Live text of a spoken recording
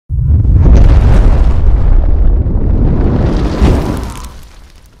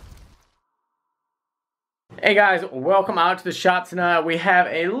Hey guys, welcome out to the shop tonight. We have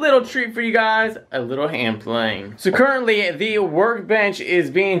a little treat for you guys, a little hand plane. So currently the workbench is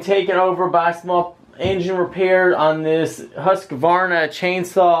being taken over by a small engine repair on this Husqvarna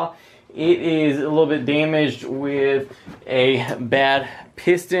chainsaw. It is a little bit damaged with a bad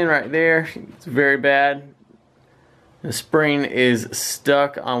piston right there. It's very bad. The spring is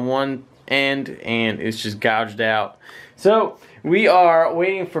stuck on one end and it's just gouged out. So we are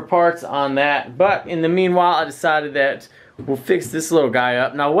waiting for parts on that, but in the meanwhile I decided that we'll fix this little guy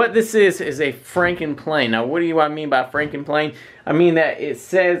up. Now what this is a Frankenplane. Now what do I mean by Frankenplane? I mean that it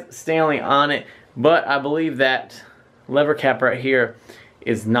says Stanley on it, but I believe that lever cap right here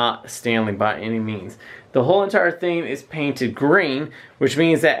is not Stanley by any means. The whole entire thing is painted green, which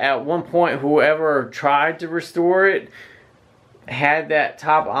means that at one point whoever tried to restore it had that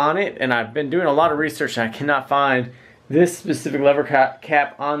top on it, and I've been doing a lot of research and I cannot find this specific lever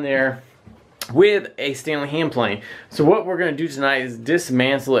cap on there with a Stanley hand plane. So what we're going to do tonight is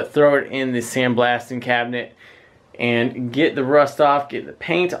dismantle it, throw it in the sandblasting cabinet, and get the rust off, get the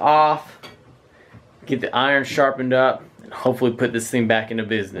paint off, get the iron sharpened up, and hopefully put this thing back into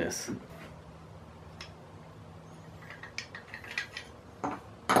business.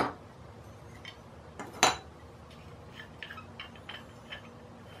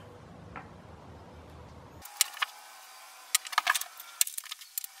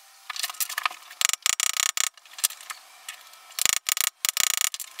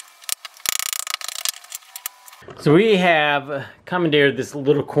 So we have commandeered this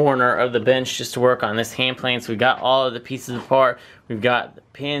little corner of the bench just to work on this hand plane. So we got all of the pieces apart. We've got the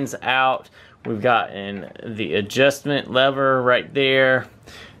pins out. We've got the adjustment lever right there.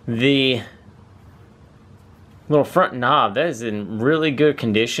 The little front knob, that is in really good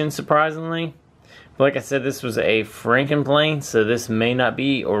condition, surprisingly. But like I said, this was a Frankenplane, so this may not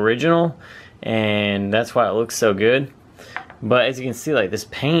be original, and that's why it looks so good. But as you can see, like, this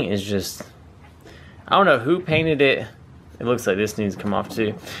paint is just, I don't know who painted it. It looks like this needs to come off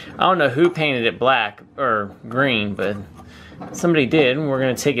too. I don't know who painted it black or green, but somebody did. We're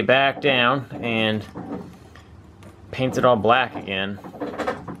going to take it back down and paint it all black again.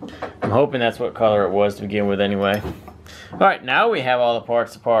 I'm hoping that's what color it was to begin with anyway. Alright, now we have all the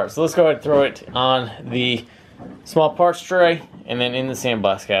parts apart. So let's go ahead and throw it on the small parts tray and then in the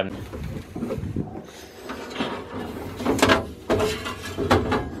sandblast cabinet.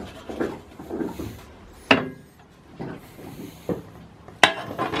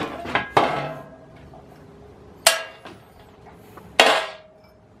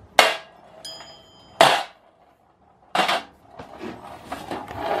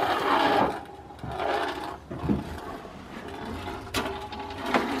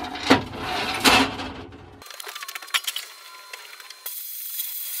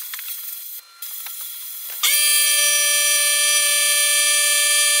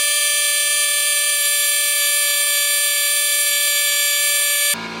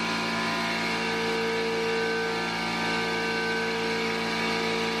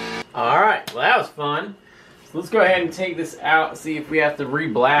 Alright, well that was fun. So let's go ahead and take this out, see if we have to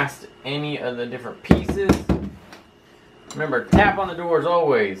re-blast any of the different pieces. Remember, tap on the doors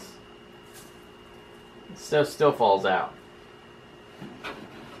always. Stuff still falls out.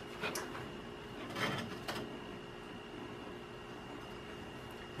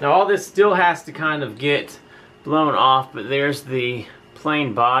 Now all this still has to kind of get blown off, but there's the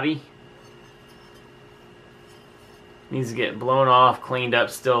plain body. Needs to get blown off, cleaned up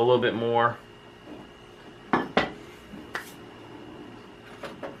still a little bit more.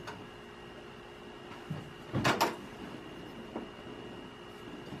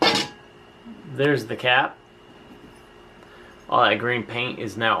 There's the cap. All that green paint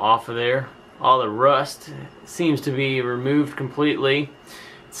is now off of there. All the rust seems to be removed completely.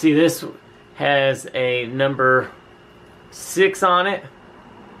 See, this has a number 6 on it.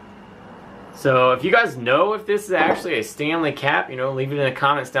 So if you guys know if this is actually a Stanley cap, you know, leave it in the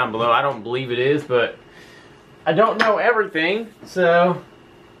comments down below. I don't believe it is, but I don't know everything, so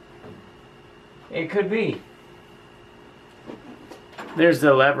it could be. There's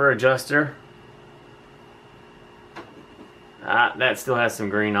the lever adjuster. That still has some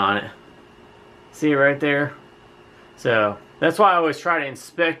green on it. See it right there? So that's why I always try to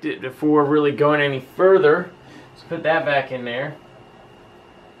inspect it before really going any further. Just put that back in there.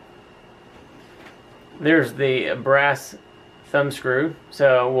 There's the brass thumb screw.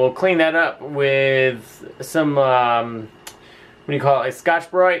 So we'll clean that up with some, what do you call it, a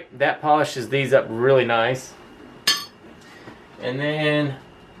Scotch-Brite. That polishes these up really nice. And then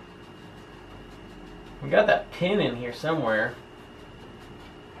we got that pin in here somewhere.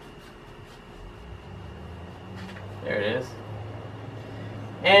 There it is.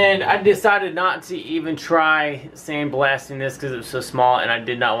 And I decided not to even try sandblasting this because it was so small and I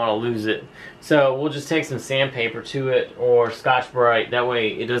did not want to lose it. So we'll just take some sandpaper to it or Scotch-Brite. That way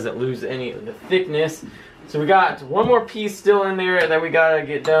it doesn't lose any of the thickness. So we got one more piece still in there that we gotta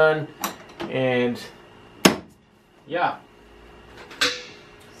get done. And yeah.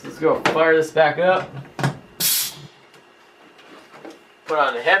 So let's go fire this back up. Put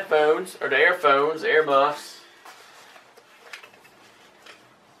on the headphones, or the earphones, ear muffs.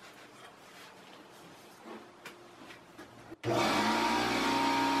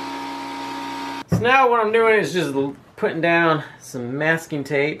 So now what I'm doing is just putting down some masking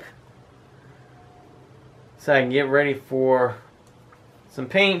tape so I can get ready for some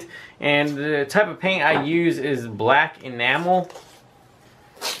paint. And the type of paint I use is black enamel.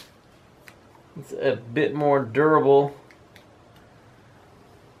 It's a bit more durable.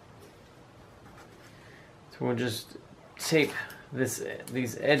 So we'll just tape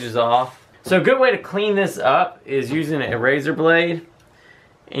these edges off. So a good way to clean this up is using a razor blade,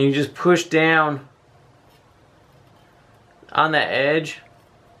 and you just push down on that edge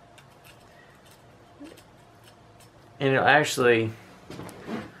and it'll actually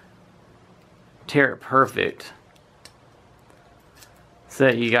tear it perfect so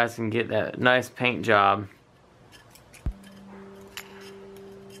that you guys can get that nice paint job.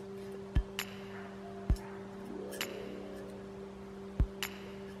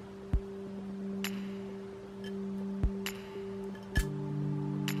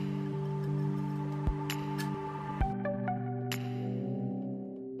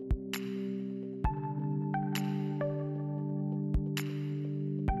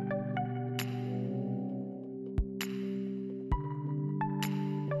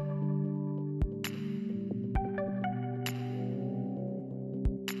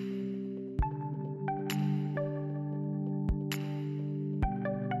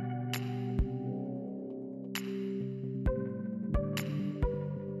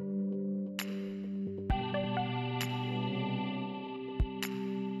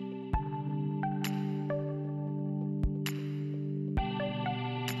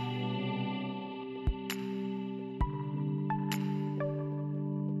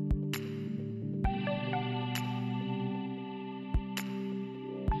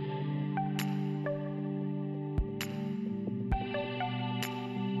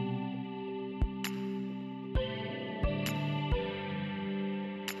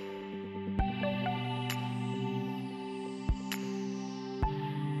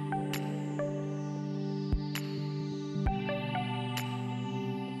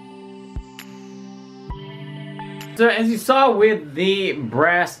 So as you saw with the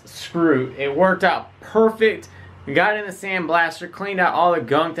brass screw, it worked out perfect. We got in the sandblaster, cleaned out all the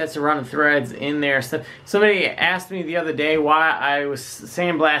gunk that's around the threads in there. So somebody asked me the other day why I was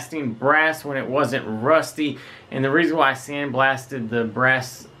sandblasting brass when it wasn't rusty, and the reason why I sandblasted the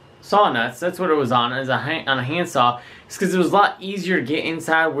brass saw nuts, that's what it was on, as on a handsaw, is because it was a lot easier to get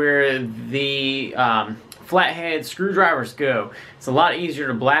inside where the flathead screwdrivers go. It's a lot easier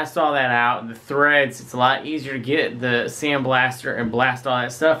to blast all that out. The threads, it's a lot easier to get the sandblaster and blast all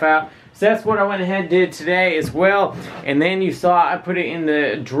that stuff out. So that's what I went ahead and did today as well. And then you saw I put it in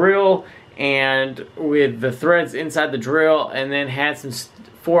the drill and with the threads inside the drill, and then had some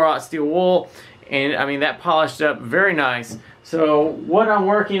 4/0 steel wool, and I mean that polished up very nice. So what I'm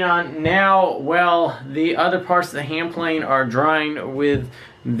working on now, well, the other parts of the hand plane are drying with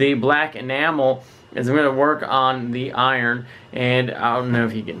the black enamel, as I'm going to work on the iron. And I don't know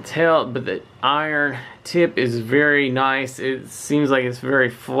if you can tell, but the iron tip is very nice. It seems like it's very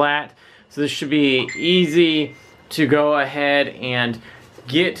flat, so this should be easy to go ahead and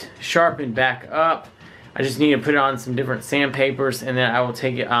get sharpened back up. I just need to put it on some different sandpapers, and then I will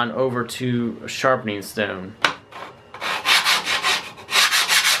take it on over to a sharpening stone.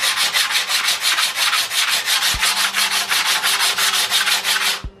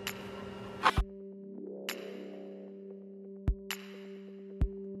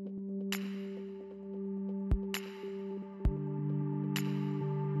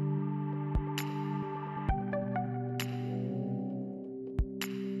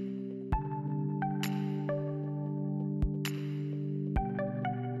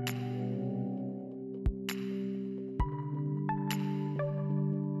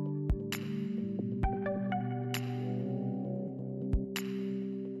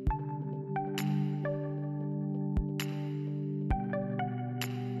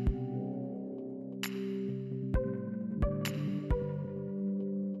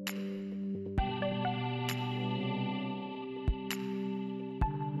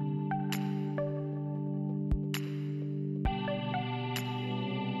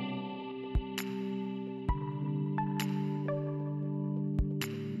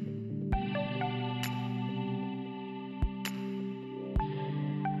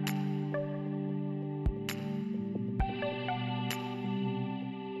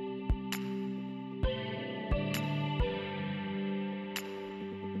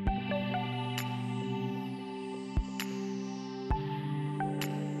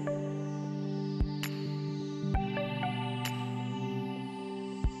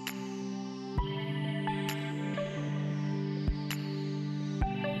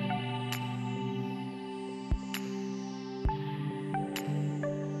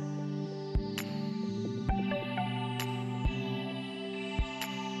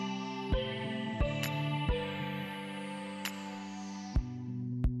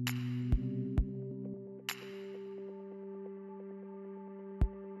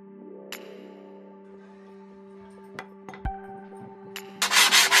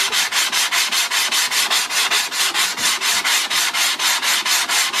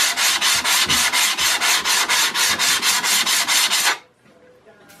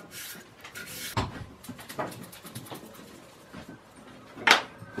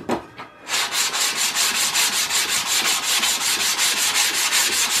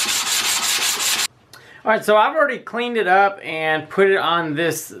 Alright, so I've already cleaned it up and put it on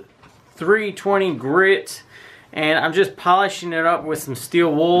this 320 grit, and I'm just polishing it up with some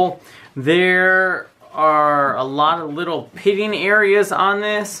steel wool. There are a lot of little pitting areas on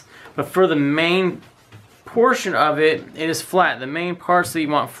this, but for the main portion of it, it is flat. The main parts that you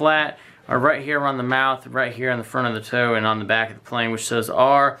want flat are right here around the mouth, right here on the front of the toe, and on the back of the plane, which says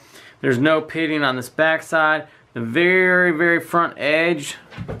R. There's no pitting on this back side. The very, very front edge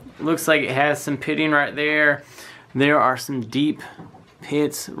looks like it has some pitting right there. There are some deep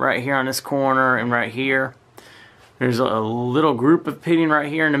pits right here on this corner and right here. There's a little group of pitting right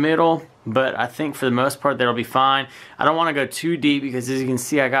here in the middle, but I think for the most part that'll be fine. I don't want to go too deep because, as you can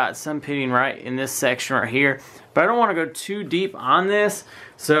see, I got some pitting right in this section right here, but I don't want to go too deep on this,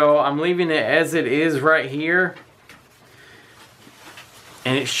 so I'm leaving it as it is right here.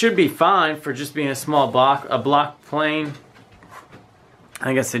 And it should be fine for just being a small block, a block plane.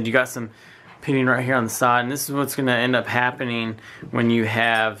 Like I said, you got some pitting right here on the side, and this is what's going to end up happening when you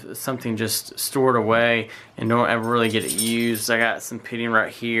have something just stored away and don't ever really get it used. I got some pitting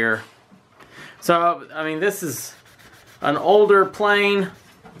right here. So, I mean, this is an older plane,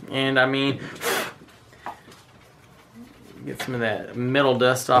 and I mean, get some of that metal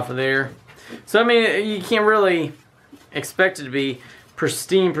dust off of there. So, I mean, you can't really expect it to be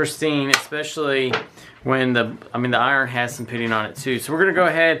pristine, especially when the iron has some pitting on it too. So we're gonna go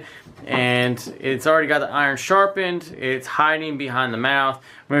ahead, and it's already got the iron sharpened. It's hiding behind the mouth.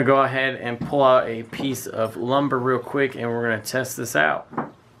 We're gonna go ahead and pull out a piece of lumber real quick, and we're gonna test this out.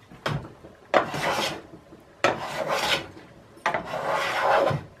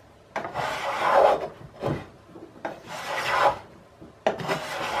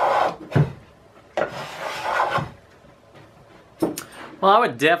 Well, I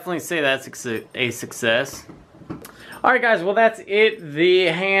would definitely say that's a success. Alright guys, well that's it. The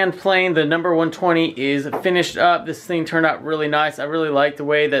hand plane, the number 120, is finished up. This thing turned out really nice. I really like the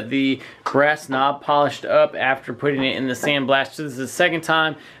way that the brass knob polished up after putting it in the sandblaster. This is the second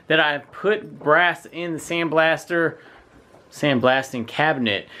time that I've put brass in the sandblasting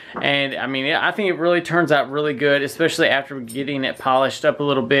cabinet, and I mean, I think it really turns out really good, especially after getting it polished up a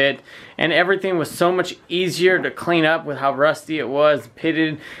little bit. And everything was so much easier to clean up with how rusty it was,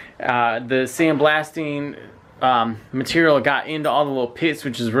 pitted. The sandblasting material got into all the little pits,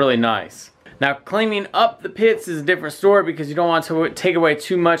 which is really nice. Now, cleaning up the pits is a different story because you don't want to take away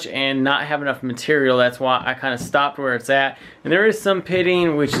too much and not have enough material. That's why I kind of stopped where it's at. And there is some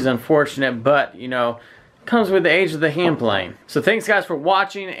pitting, which is unfortunate, but you know, comes with the age of the hand plane. So thanks guys for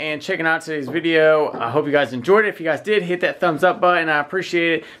watching and checking out today's video. I hope you guys enjoyed it. If you guys did, hit that thumbs up button. I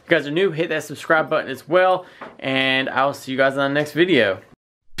appreciate it. If you guys are new, hit that subscribe button as well. And I'll see you guys on the next video.